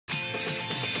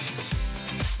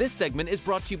This segment is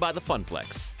brought to you by the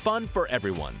Funplex. Fun for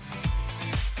everyone.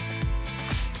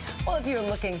 Well, if you're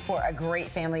looking for a great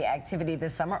family activity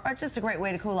this summer or just a great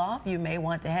way to cool off, you may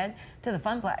want to head to the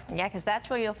Funplex. Yeah, because that's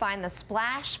where you'll find the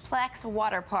Splashplex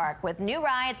water park with new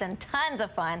rides and tons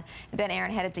of fun. Ben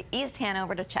Aaron headed to East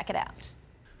Hanover to check it out.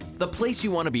 The place you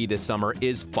want to be this summer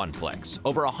is Funplex.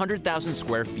 Over 100,000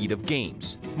 square feet of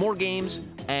games, more games,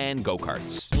 and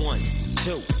go-karts. 1,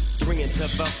 2, 3 into the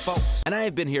 4. And I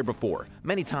have been here before,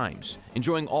 many times,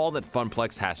 enjoying all that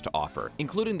Funplex has to offer,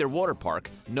 including their water park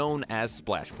known as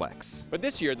Splashplex. But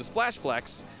this year, the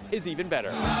Splashplex is even better.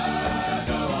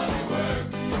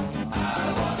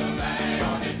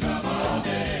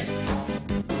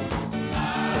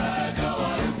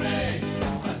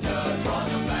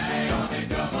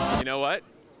 You know what?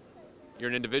 You're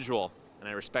an individual, and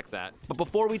I respect that. But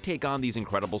before we take on these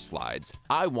incredible slides,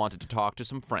 I wanted to talk to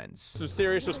some friends. Some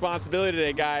serious responsibility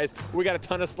today, guys. We got a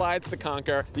ton of slides to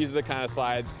conquer. These are the kind of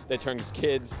slides that turns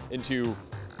kids into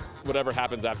whatever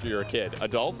happens after you're a kid.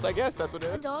 Adults, I guess, that's what it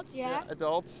is? Adults, yeah.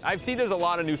 Adults. I've seen there's a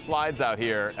lot of new slides out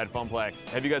here at Funplex.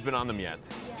 Have you guys been on them yet?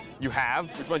 Yes. You have?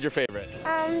 Which one's your favorite?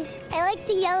 I like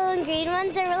the yellow and green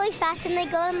ones. They're really fast and they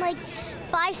go in like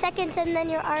 5 seconds and then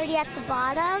you're already at the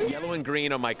bottom. Yellow and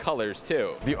green are my colors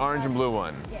too. The orange and blue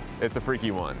one. Yes. It's a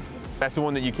freaky one. That's the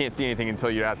one that you can't see anything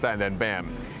until you're outside and then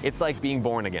bam. It's like being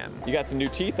born again. You got some new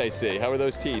teeth, I see. How are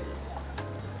those teeth?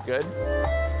 Good?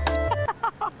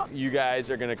 You guys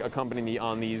are gonna accompany me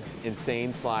on these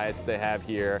insane slides they have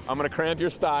here. I'm gonna cramp your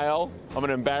style. I'm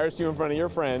gonna embarrass you in front of your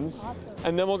friends. Awesome.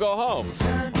 And then we'll go home.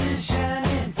 Sun is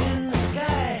shining in the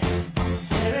sky.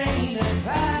 There ain't a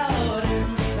cloud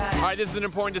in sight. All right, this is an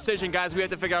important decision, guys. We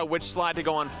have to figure out which slide to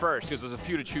go on first because there's a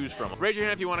few to choose from. Raise your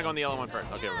hand if you want to go on the yellow one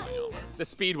first. Okay, we're on the yellow one. The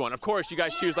speed one. Of course, you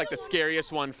guys choose like the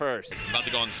scariest one first. I'm about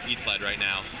to go on the speed slide right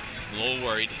now. I'm a little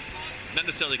worried. Not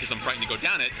necessarily because I'm frightened to go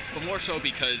down it, but more so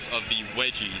because of the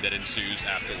wedgie that ensues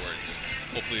afterwards.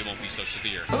 Hopefully it won't be so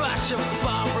severe. I shall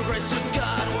fall for grace of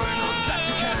God, where no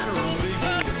doctor can relieve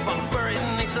me. If I'm buried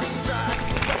beneath the sod,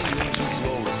 the angels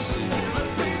will receive me.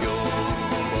 Let me go,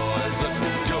 boys, let me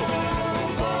go,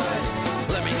 boys.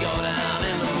 Let me go down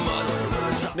in the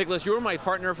mud. Nicholas, you're my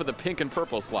partner for the pink and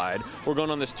purple slide. We're going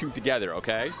on this tube together,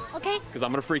 okay? Okay. Because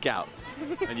I'm gonna freak out,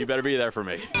 and you better be there for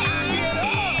me.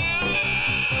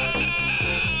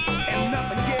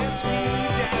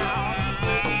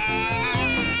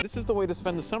 This is the way to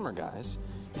spend the summer, guys.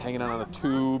 Hanging out on a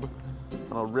tube,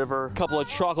 on a river, a couple of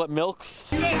chocolate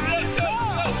milks.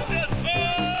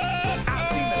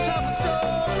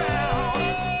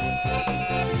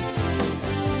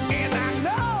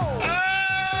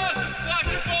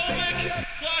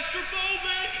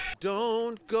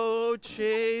 Don't go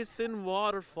chasing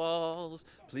waterfalls.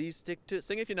 Please stick to,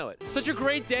 sing if you know it. Such a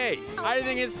great day. I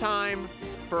think it's time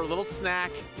for a little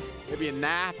snack, maybe a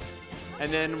nap,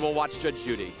 and then we'll watch Judge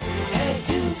Judy. Hey,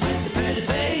 you with the pretty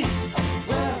face.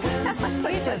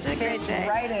 He just fits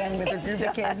right in with a group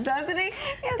of kids, doesn't he?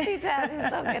 Yes, he does. He's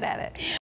so good at it.